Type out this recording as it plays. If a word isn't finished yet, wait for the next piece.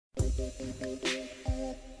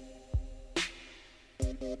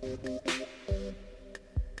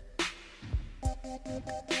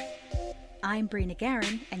I'm Brina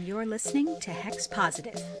Guerin, and you're listening to Hex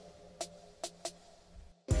Positive.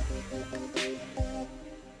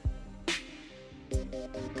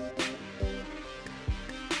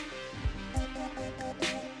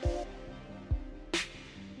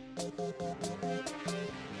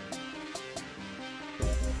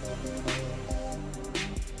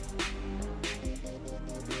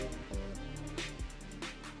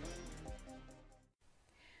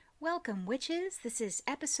 Welcome, witches. This is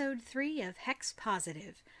episode 3 of Hex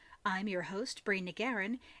Positive. I'm your host, Brina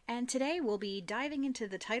Guerin, and today we'll be diving into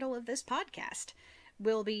the title of this podcast.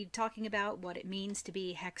 We'll be talking about what it means to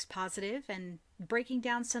be hex positive and breaking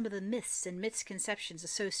down some of the myths and misconceptions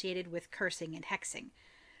associated with cursing and hexing.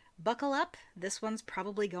 Buckle up, this one's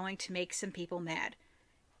probably going to make some people mad.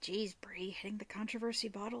 Geez, Bree, hitting the controversy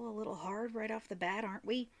bottle a little hard right off the bat, aren't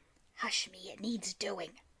we? Hush me, it needs doing.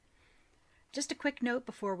 Just a quick note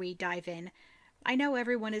before we dive in. I know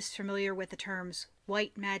everyone is familiar with the terms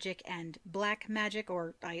white magic and black magic,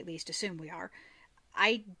 or I at least assume we are.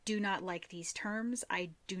 I do not like these terms. I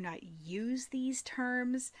do not use these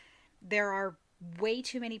terms. There are way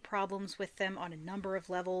too many problems with them on a number of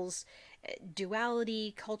levels.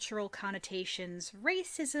 Duality, cultural connotations,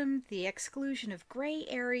 racism, the exclusion of gray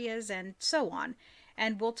areas, and so on.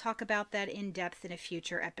 And we'll talk about that in depth in a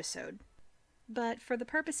future episode. But for the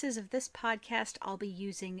purposes of this podcast, I'll be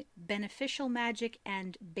using beneficial magic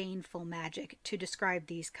and baneful magic to describe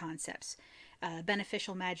these concepts.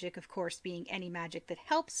 Beneficial magic, of course, being any magic that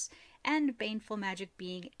helps, and baneful magic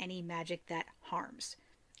being any magic that harms.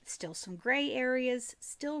 Still some gray areas,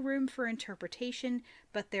 still room for interpretation,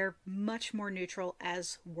 but they're much more neutral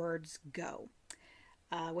as words go.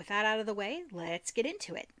 With that out of the way, let's get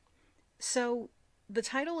into it. So, the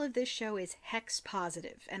title of this show is Hex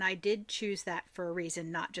Positive, and I did choose that for a reason,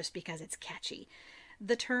 not just because it's catchy.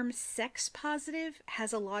 The term sex positive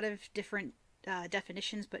has a lot of different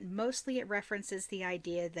definitions, but mostly it references the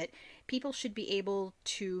idea that people should be able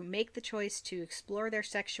to make the choice to explore their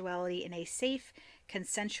sexuality in a safe,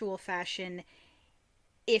 consensual fashion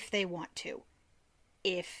if they want to.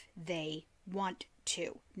 If they want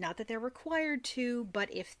to. Not that they're required to, but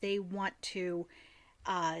if they want to,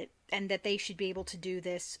 and that they should be able to do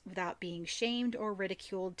this without being shamed or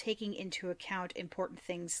ridiculed, taking into account important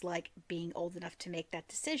things like being old enough to make that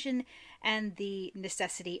decision and the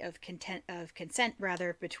necessity of consent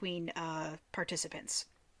between participants.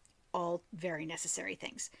 All very necessary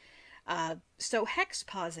things. So hex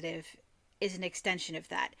positive is an extension of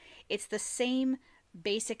that. It's the same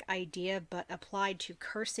basic idea but applied to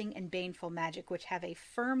cursing and baneful magic, which have a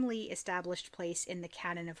firmly established place in the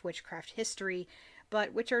canon of witchcraft history,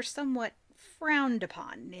 but which are somewhat frowned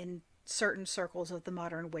upon in certain circles of the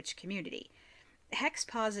modern witch community. Hex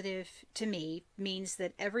positive, to me, means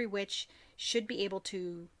that every witch should be able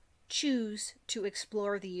to choose to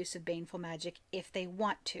explore the use of baneful magic if they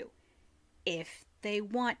want to. If they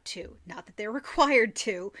want to. Not that they're required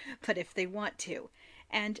to, but if they want to.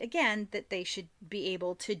 And again, that they should be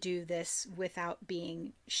able to do this without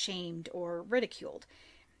being shamed or ridiculed.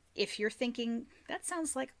 If you're thinking, that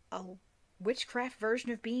sounds like a witchcraft version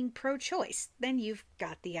of being pro-choice, then you've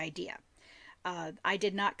got the idea. I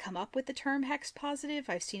did not come up with the term hex positive.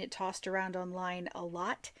 I've seen it tossed around online a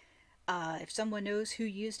lot. If someone knows who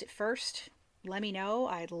used it first, let me know.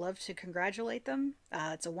 I'd love to congratulate them.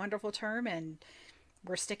 It's a wonderful term and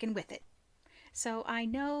we're sticking with it. So I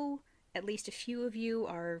know at least a few of you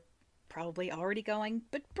are probably already going,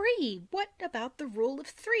 but Bree, what about the rule of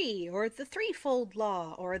 3 or the threefold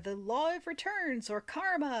law or the law of returns or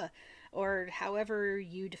karma? Or however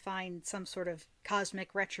you define some sort of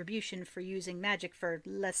cosmic retribution for using magic for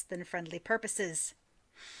less than friendly purposes.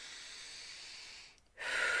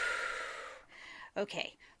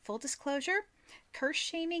 Okay, full disclosure, curse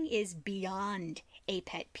shaming is beyond a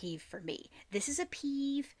pet peeve for me. This is a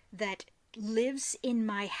peeve that lives in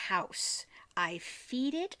my house. I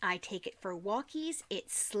feed it, I take it for walkies,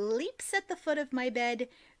 it sleeps at the foot of my bed.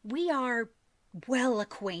 We are well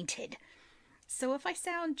acquainted. So if I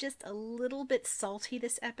sound just a little bit salty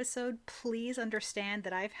this episode, please understand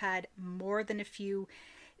that I've had more than a few,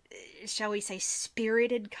 shall we say,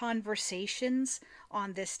 spirited conversations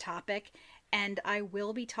on this topic, and I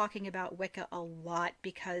will be talking about Wicca a lot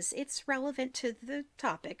because it's relevant to the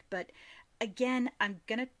topic, but again, I'm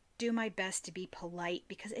gonna do my best to be polite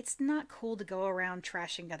because it's not cool to go around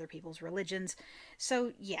trashing other people's religions.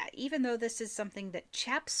 So yeah, even though this is something that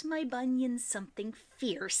chaps my bunions something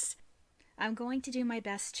fierce, I'm going to do my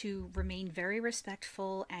best to remain very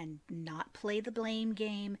respectful and not play the blame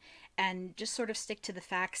game and just sort of stick to the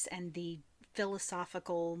facts and the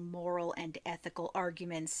philosophical, moral, and ethical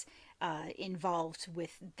arguments involved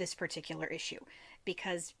with this particular issue.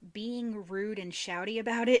 Because being rude and shouty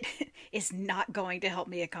about it is not going to help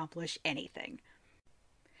me accomplish anything.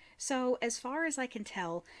 So, as far as I can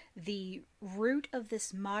tell, the root of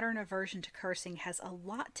this modern aversion to cursing has a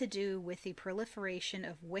lot to do with the proliferation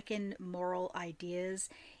of Wiccan moral ideas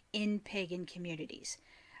in pagan communities.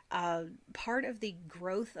 Part of the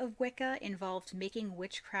growth of Wicca involved making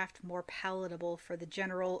witchcraft more palatable for the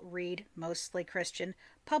general, mostly Christian,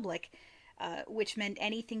 public, which meant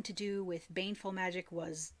anything to do with baneful magic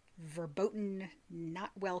was verboten,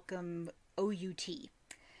 not welcome, OUT.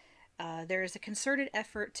 There is a concerted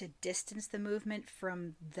effort to distance the movement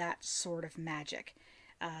from that sort of magic.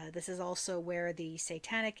 This is also where the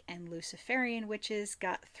satanic and Luciferian witches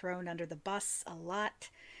got thrown under the bus a lot,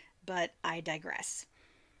 but I digress.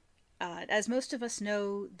 As most of us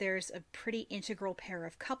know, there's a pretty integral pair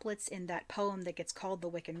of couplets in that poem that gets called the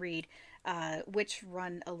Wiccan Rede, which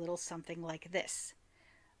run a little something like this.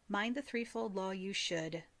 Mind the threefold law you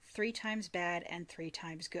should, 3 times bad and 3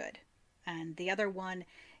 times good. And the other one,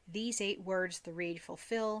 these 8 words the rede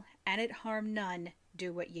fulfill, and it harm none,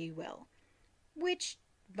 do what ye will. Which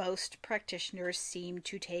most practitioners seem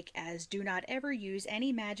to take as do not ever use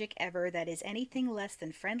any magic ever that is anything less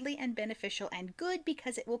than friendly and beneficial and good,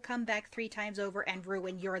 because it will come back 3 times over and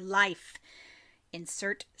ruin your life.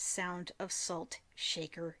 Insert sound of salt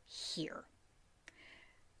shaker here.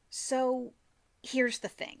 So here's the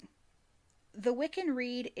thing. The Wiccan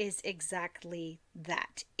Rede is exactly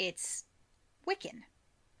that. It's Wiccan.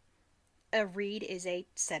 A rede is a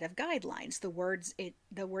set of guidelines. The word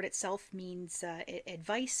itself means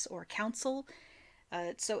advice or counsel.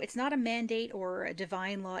 So it's not a mandate or a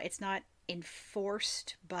divine law. It's not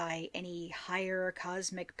enforced by any higher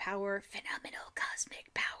cosmic power, phenomenal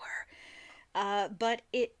cosmic power. But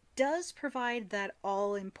it does provide that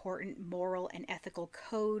all-important moral and ethical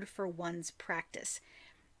code for one's practice,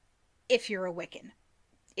 if you're a Wiccan.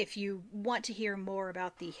 If you want to hear more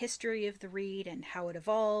about the history of the Rede and how it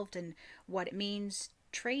evolved and what it means,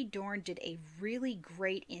 Trey Dorn did a really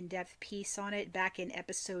great in-depth piece on it back in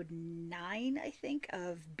episode 9, I think,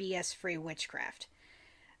 of BS Free Witchcraft.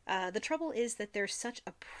 The trouble is that there's such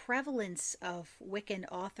a prevalence of Wiccan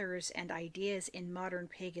authors and ideas in modern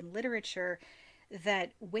pagan literature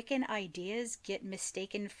that Wiccan ideas get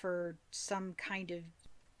mistaken for some kind of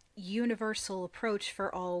universal approach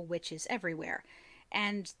for all witches everywhere.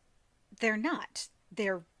 And they're not.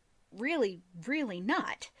 They're really, really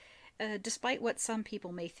not. Despite what some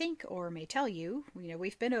people may think or may tell you,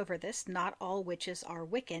 we've been over this, not all witches are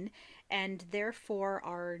Wiccan, and therefore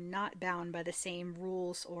are not bound by the same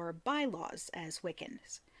rules or bylaws as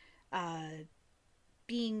Wiccans.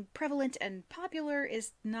 Being prevalent and popular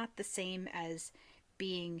is not the same as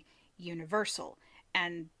being universal.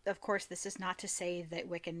 And, of course, this is not to say that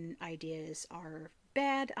Wiccan ideas are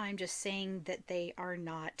bad. I'm just saying that they are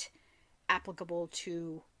not applicable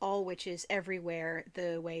to all witches everywhere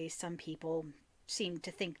the way some people seem to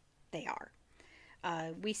think they are.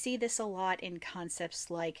 We see this a lot in concepts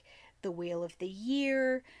like the Wheel of the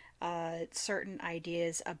Year, certain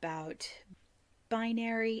ideas about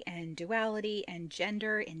binary and duality and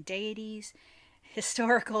gender in deities,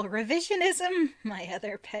 historical revisionism, my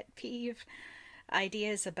other pet peeve,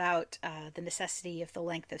 ideas about the necessity of the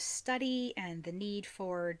length of study and the need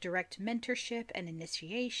for direct mentorship and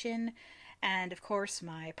initiation, and of course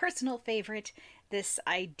my personal favorite, this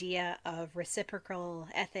idea of reciprocal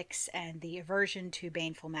ethics and the aversion to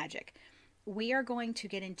baneful magic. We are going to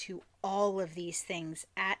get into all of these things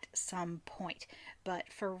at some point,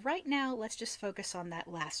 but for right now, let's just focus on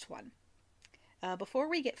that last one. Before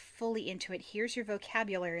we get fully into it, here's your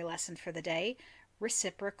vocabulary lesson for the day: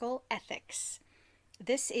 reciprocal ethics.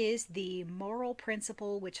 This is the moral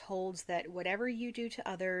principle which holds that whatever you do to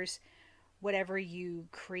others, whatever you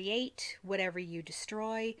create, whatever you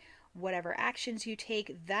destroy, whatever actions you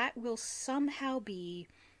take, that will somehow be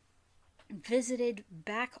visited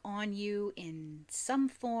back on you in some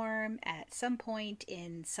form, at some point,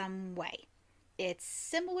 in some way. It's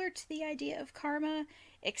similar to the idea of karma,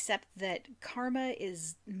 except that karma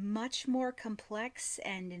is much more complex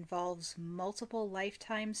and involves multiple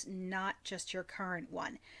lifetimes, not just your current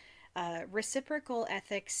one. Reciprocal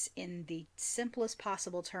ethics, in the simplest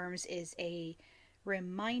possible terms, is a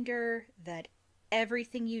reminder that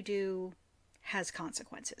everything you do has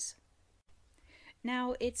consequences.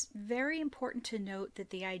 Now, it's very important to note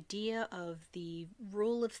that the idea of the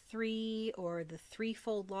rule of 3 or the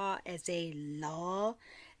threefold law as a law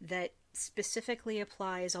that specifically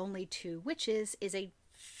applies only to witches is a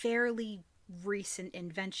fairly recent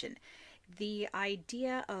invention. The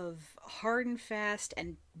idea of hard and fast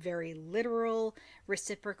and very literal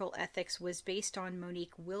reciprocal ethics was based on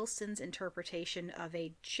Monique Wilson's interpretation of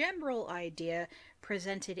a general idea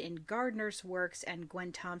presented in Gardner's works and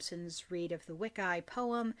Gwen Thompson's read of the Wicca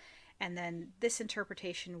poem, and then this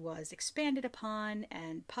interpretation was expanded upon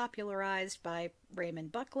and popularized by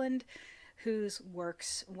Raymond Buckland, whose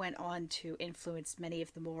works went on to influence many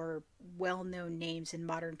of the more well-known names in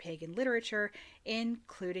modern pagan literature,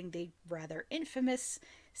 including the rather infamous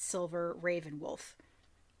Silver Ravenwolf.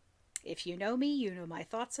 If you know me, you know my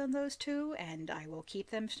thoughts on those two, and I will keep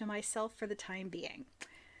them to myself for the time being.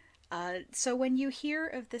 So when you hear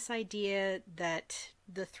of this idea that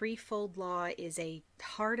the threefold law is a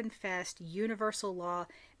hard and fast universal law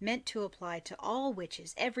meant to apply to all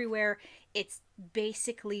witches everywhere, it's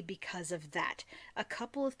basically because of that. A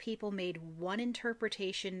couple of people made one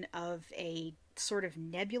interpretation of a sort of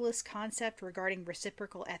nebulous concept regarding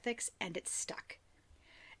reciprocal ethics, and it stuck.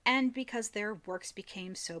 And because their works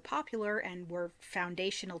became so popular and were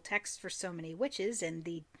foundational texts for so many witches in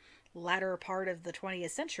the latter part of the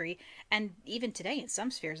 20th century, and even today in some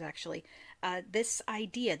spheres actually, this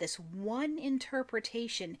idea, this one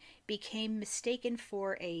interpretation, became mistaken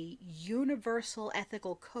for a universal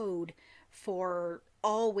ethical code for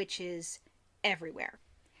all witches everywhere.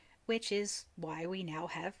 Which is why we now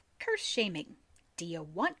have curse shaming. Do you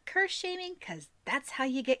want curse shaming? Because that's how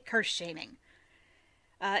you get curse shaming.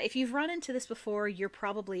 If you've run into this before, you're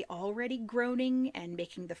probably already groaning and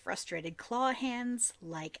making the frustrated claw hands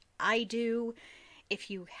like I do.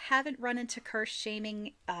 If you haven't run into curse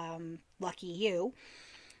shaming, lucky you.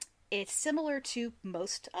 It's similar to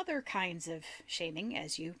most other kinds of shaming,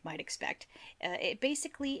 as you might expect. It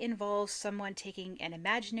basically involves someone taking an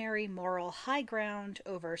imaginary moral high ground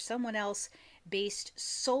over someone else based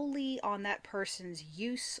solely on that person's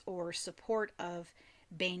use or support of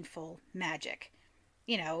baneful magic.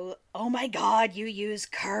 You know, oh my god, you use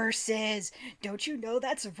curses. Don't you know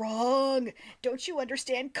that's wrong? Don't you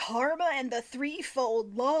understand karma and the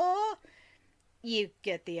threefold law? You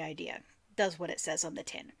get the idea. Does what it says on the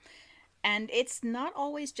tin. And it's not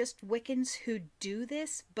always just Wiccans who do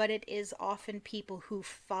this, but it is often people who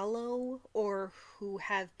follow or who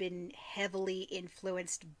have been heavily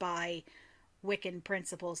influenced by Wiccan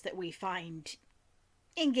principles that we find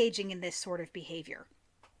engaging in this sort of behavior.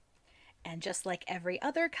 And just like every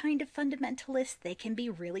other kind of fundamentalist, they can be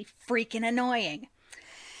really freaking annoying.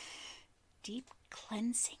 Deep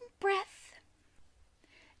cleansing breath.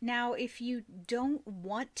 Now, if you don't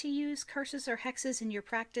want to use curses or hexes in your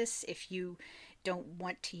practice, if you don't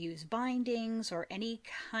want to use bindings or any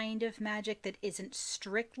kind of magic that isn't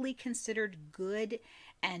strictly considered good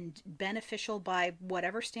and beneficial by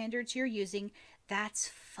whatever standards you're using, that's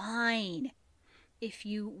fine. If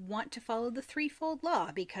you want to follow the threefold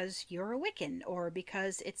law because you're a Wiccan or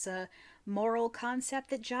because it's a moral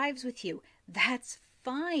concept that jives with you, that's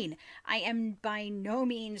fine. I am by no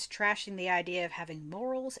means trashing the idea of having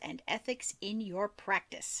morals and ethics in your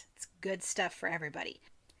practice. It's good stuff for everybody.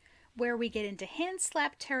 Where we get into hand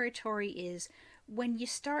slap territory is when you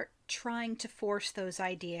start trying to force those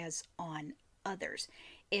ideas on others.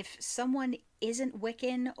 If someone isn't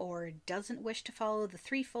Wiccan or doesn't wish to follow the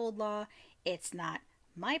threefold law, it's not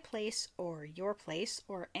my place or your place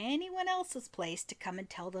or anyone else's place to come and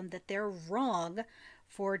tell them that they're wrong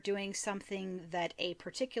for doing something that a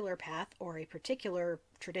particular path or a particular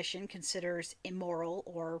tradition considers immoral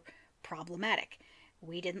or problematic.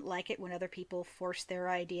 We didn't like it when other people forced their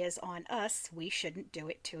ideas on us. We shouldn't do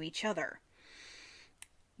it to each other.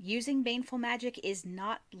 Using baneful magic is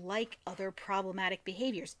not like other problematic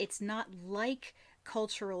behaviors. It's not like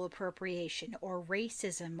cultural appropriation or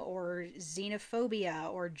racism or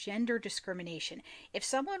xenophobia or gender discrimination. If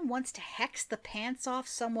someone wants to hex the pants off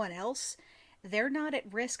someone else, they're not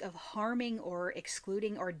at risk of harming or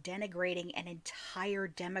excluding or denigrating an entire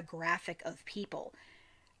demographic of people.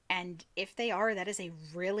 And if they are, that is a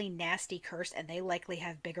really nasty curse and they likely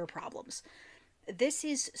have bigger problems. This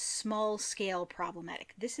is small-scale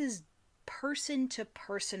problematic. This is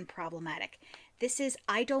person-to-person problematic. This is,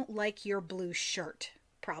 I don't like your blue shirt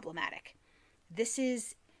problematic. This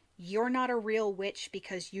is, you're not a real witch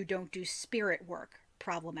because you don't do spirit work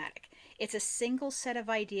problematic. It's a single set of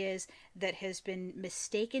ideas that has been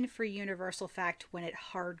mistaken for universal fact when it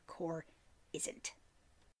hardcore isn't.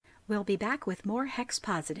 We'll be back with more Hex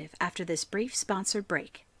Positive after this brief sponsored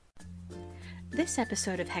break. This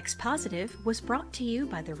episode of Hex Positive was brought to you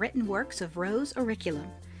by the written works of Rose Auriculum.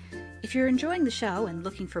 If you're enjoying the show and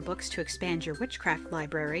looking for books to expand your witchcraft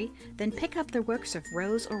library, then pick up the works of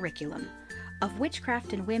Rose Auriculum. Of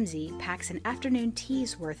Witchcraft and Whimsy packs an afternoon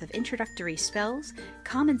tea's worth of introductory spells,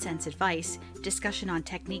 common sense advice, discussion on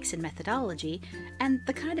techniques and methodology, and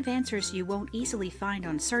the kind of answers you won't easily find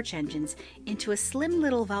on search engines into a slim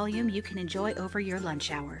little volume you can enjoy over your lunch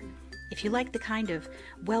hour. If you like the kind of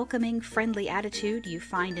welcoming, friendly attitude you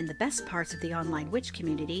find in the best parts of the online witch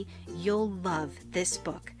community, you'll love this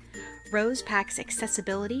book. Rose packs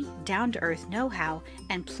accessibility, down-to-earth know-how,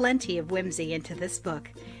 and plenty of whimsy into this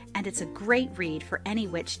book, and it's a great read for any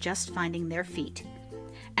witch just finding their feet.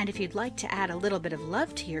 And if you'd like to add a little bit of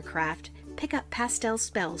love to your craft, pick up Pastel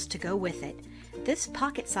Spells to go with it. This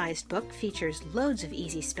pocket-sized book features loads of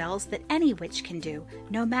easy spells that any witch can do,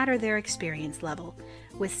 no matter their experience level,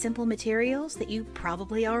 with simple materials that you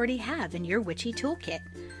probably already have in your witchy toolkit.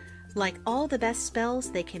 Like all the best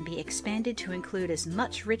spells, they can be expanded to include as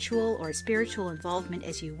much ritual or spiritual involvement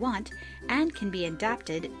as you want, and can be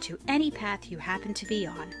adapted to any path you happen to be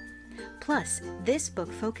on. Plus, this book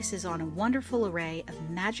focuses on a wonderful array of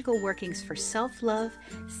magical workings for self-love,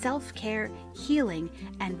 self-care, healing,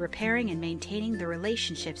 and repairing and maintaining the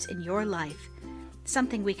relationships in your life.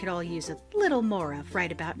 Something we could all use a little more of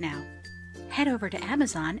right about now. Head over to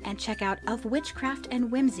Amazon and check out Of Witchcraft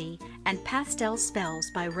and Whimsy and Pastel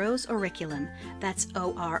Spells by Rose Auriculum, that's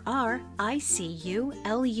ORRICULUM,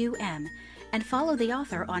 and follow the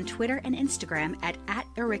author on Twitter and Instagram at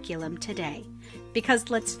 @Auriculum today. Because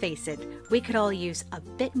let's face it, we could all use a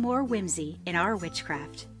bit more whimsy in our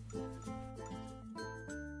witchcraft.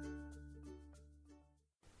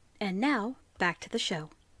 And now, back to the show.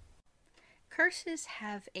 Curses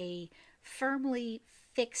have a firmly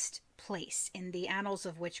fixed place in the annals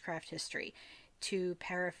of witchcraft history. To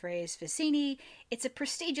paraphrase Vicini, it's a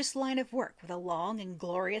prestigious line of work with a long and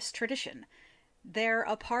glorious tradition. They're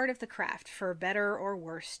a part of the craft, for better or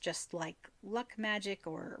worse, just like luck magic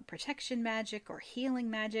or protection magic or healing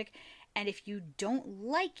magic, and if you don't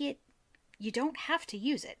like it, you don't have to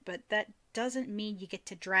use it, but that doesn't mean you get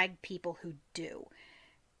to drag people who do.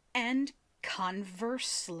 And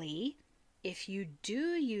conversely, if you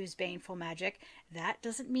do use baneful magic, that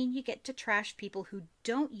doesn't mean you get to trash people who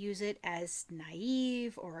don't use it as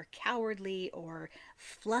naive or cowardly or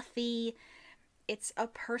fluffy. It's a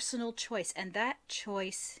personal choice, and that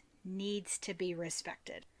choice needs to be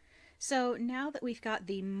respected. So now that we've got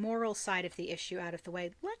the moral side of the issue out of the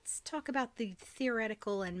way, let's talk about the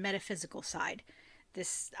theoretical and metaphysical side.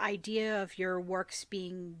 This idea of your works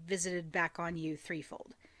being visited back on you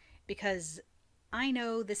threefold. Because I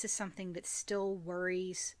know this is something that still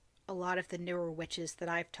worries a lot of the newer witches that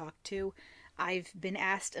I've talked to. I've been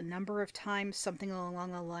asked a number of times something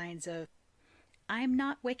along the lines of, I'm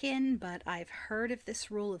not Wiccan, but I've heard of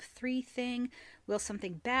this rule of three thing. Will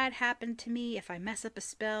something bad happen to me if I mess up a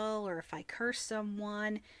spell or if I curse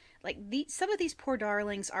someone? Some of these poor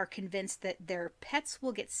darlings are convinced that their pets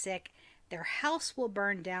will get sick, their house will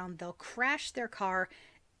burn down, they'll crash their car,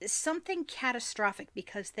 something catastrophic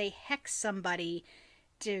because they hex somebody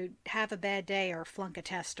to have a bad day or flunk a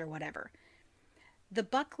test or whatever. The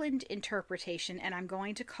Buckland interpretation, and I'm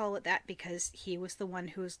going to call it that because he was the one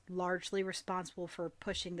who was largely responsible for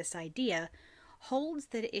pushing this idea, holds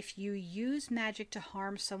that if you use magic to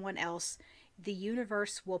harm someone else, the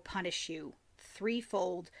universe will punish you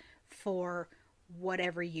threefold for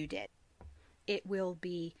whatever you did. It will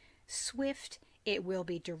be swift, it will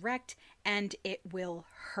be direct, and it will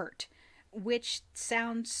hurt. Which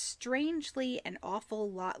sounds strangely an awful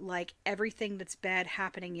lot like everything that's bad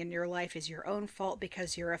happening in your life is your own fault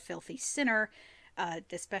because you're a filthy sinner,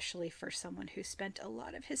 especially for someone who spent a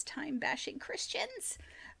lot of his time bashing Christians.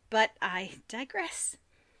 But I digress.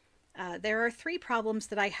 There are three problems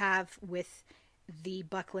that I have with the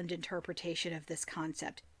Buckland interpretation of this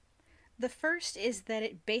concept. The first is that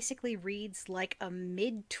it basically reads like a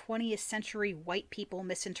mid-20th century white people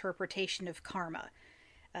misinterpretation of karma.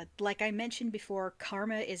 Like I mentioned before,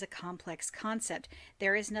 karma is a complex concept.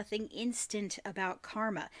 There is nothing instant about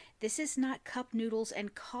karma. This is not cup noodles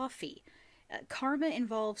and coffee. Karma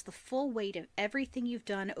involves the full weight of everything you've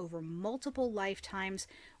done over multiple lifetimes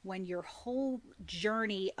when your whole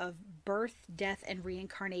journey of birth, death, and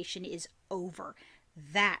reincarnation is over.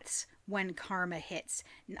 That's when karma hits.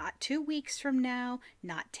 Not 2 weeks from now,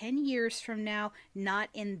 not 10 years from now, not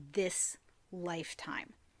in this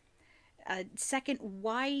lifetime. Second,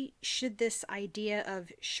 why should this idea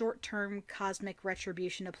of short-term cosmic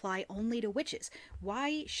retribution apply only to witches?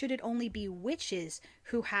 Why should it only be witches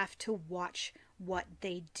who have to watch what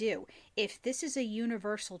they do? If this is a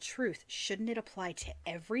universal truth, shouldn't it apply to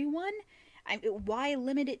everyone? Why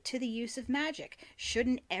limit it to the use of magic?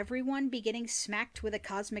 Shouldn't everyone be getting smacked with a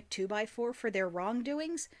cosmic 2x4 for their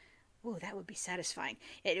wrongdoings? Oh, that would be satisfying.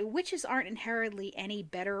 Witches aren't inherently any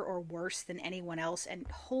better or worse than anyone else, and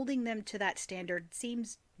holding them to that standard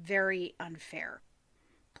seems very unfair.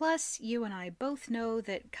 Plus, you and I both know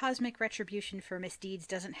that cosmic retribution for misdeeds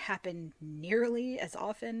doesn't happen nearly as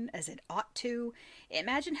often as it ought to.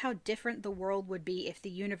 Imagine how different the world would be if the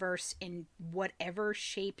universe, in whatever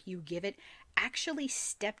shape you give it, actually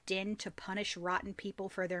stepped in to punish rotten people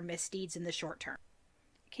for their misdeeds in the short term.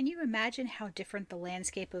 Can you imagine how different the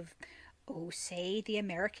landscape of, oh, say, the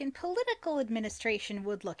American political administration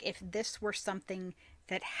would look if this were something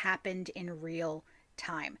that happened in real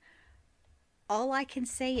time? All I can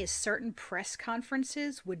say is certain press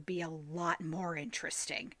conferences would be a lot more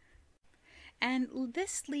interesting. And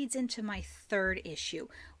this leads into my third issue.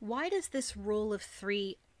 Why does this rule of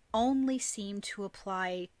 3 only seem to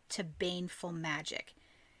apply to baneful magic?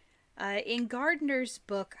 In Gardner's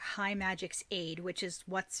book High Magic's Aid, which is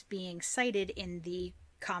what's being cited in the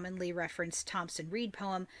commonly referenced Thompson Reed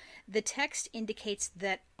poem, the text indicates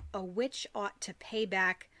that a witch ought to pay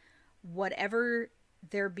back whatever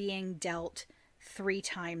they're being dealt 3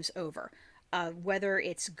 times over, whether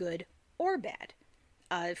it's good or bad.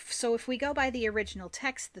 So if we go by the original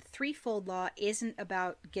text, the threefold law isn't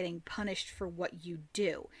about getting punished for what you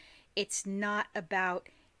do. It's not about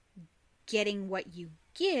getting what you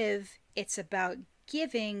give, it's about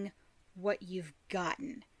giving what you've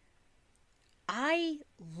gotten. I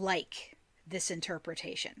like this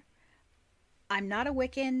interpretation. I'm not a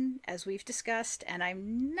Wiccan, as we've discussed, and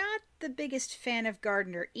I'm not the biggest fan of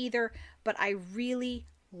Gardner either, but I really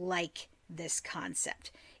like this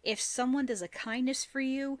concept. If someone does a kindness for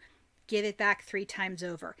you, give it back 3 times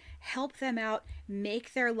over. Help them out,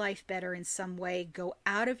 make their life better in some way, go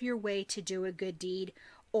out of your way to do a good deed,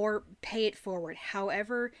 or pay it forward.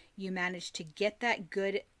 However you manage to get that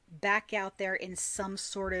good back out there in some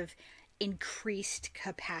sort of increased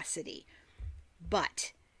capacity.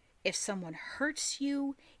 But if someone hurts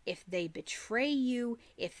you, if they betray you,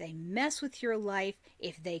 if they mess with your life,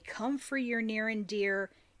 if they come for your near and dear,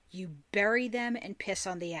 you bury them and piss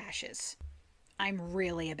on the ashes. I'm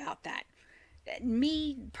really about that.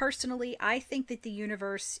 Me, personally, I think that the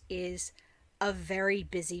universe is a very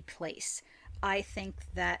busy place. I think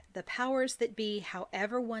that the powers that be,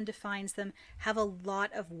 however one defines them, have a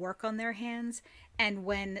lot of work on their hands, and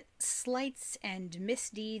when slights and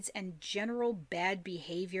misdeeds and general bad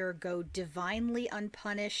behavior go divinely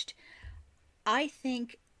unpunished, I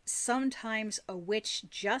think sometimes a witch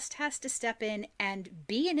just has to step in and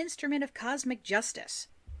be an instrument of cosmic justice.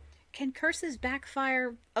 Can curses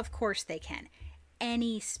backfire? Of course they can.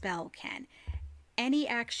 Any spell can. Any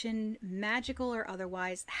action, magical or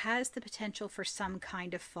otherwise, has the potential for some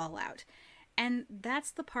kind of fallout. And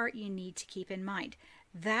that's the part you need to keep in mind.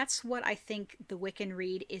 That's what I think the Wiccan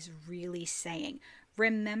Read is really saying.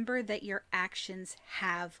 Remember that your actions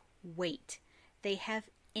have weight. They have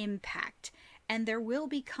impact. And there will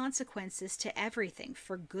be consequences to everything,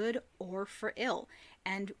 for good or for ill.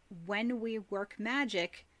 And when we work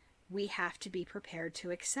magic, we have to be prepared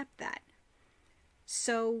to accept that.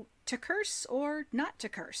 So, to curse or not to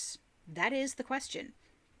curse? That is the question.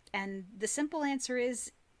 And the simple answer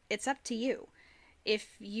is, it's up to you.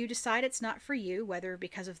 If you decide it's not for you, whether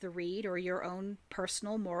because of the read or your own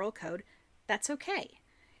personal moral code, that's okay.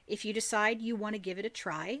 If you decide you want to give it a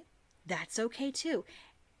try, that's okay too.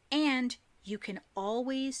 And you can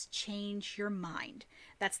always change your mind.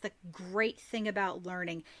 That's the great thing about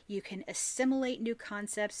learning. You can assimilate new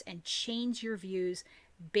concepts and change your views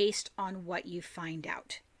based on what you find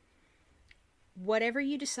out. Whatever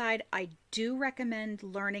you decide, I do recommend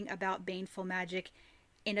learning about baneful magic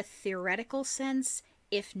in a theoretical sense,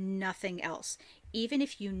 if nothing else. Even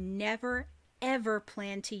if you never, ever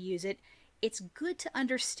plan to use it, it's good to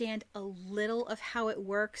understand a little of how it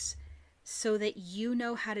works so that you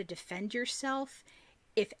know how to defend yourself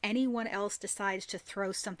if anyone else decides to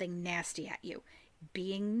throw something nasty at you.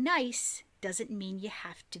 Being nice doesn't mean you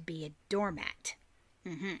have to be a doormat.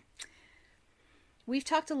 We've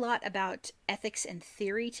talked a lot about ethics and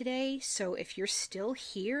theory today, so if you're still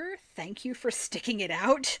here, thank you for sticking it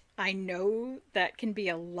out. I know that can be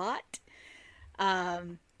a lot,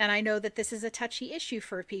 and I know that this is a touchy issue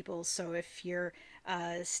for people, so if you're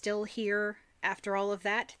still here after all of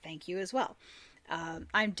that, thank you as well.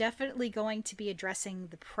 I'm definitely going to be addressing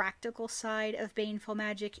the practical side of baneful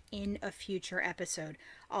magic in a future episode.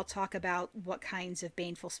 I'll talk about what kinds of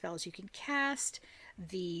baneful spells you can cast,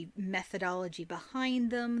 the methodology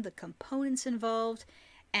behind them, the components involved,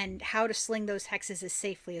 and how to sling those hexes as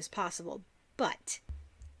safely as possible. But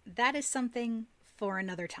that is something for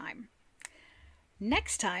another time.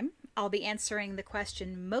 Next time, I'll be answering the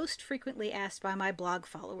question most frequently asked by my blog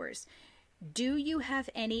followers. Do you have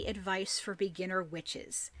any advice for beginner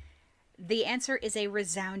witches? The answer is a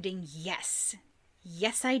resounding yes.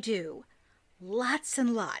 Yes, I do. Lots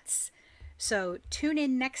and lots. So tune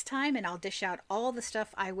in next time and I'll dish out all the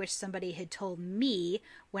stuff I wish somebody had told me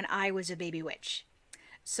when I was a baby witch.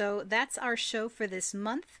 So that's our show for this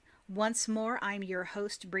month. Once more, I'm your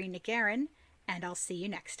host, Bree Nagarin, and I'll see you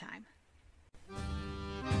next time.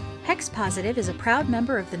 Hex Positive is a proud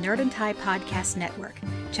member of the Nerd and Tie Podcast Network.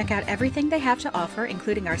 Check out everything they have to offer,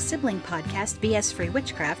 including our sibling podcast, BS Free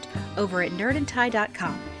Witchcraft, over at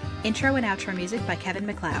nerdandtie.com. Intro and outro music by Kevin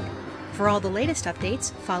MacLeod. For all the latest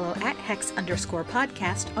updates, follow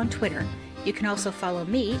 @Hex_podcast on Twitter. You can also follow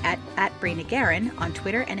me at Bree Nagarin on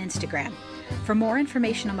Twitter and Instagram. For more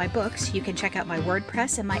information on my books, you can check out my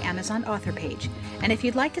WordPress and my Amazon author page. And if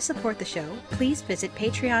you'd like to support the show, please visit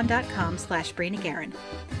patreon.com/Bree Nagarin.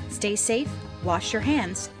 Stay safe, wash your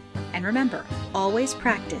hands, and remember, always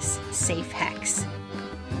practice safe hex.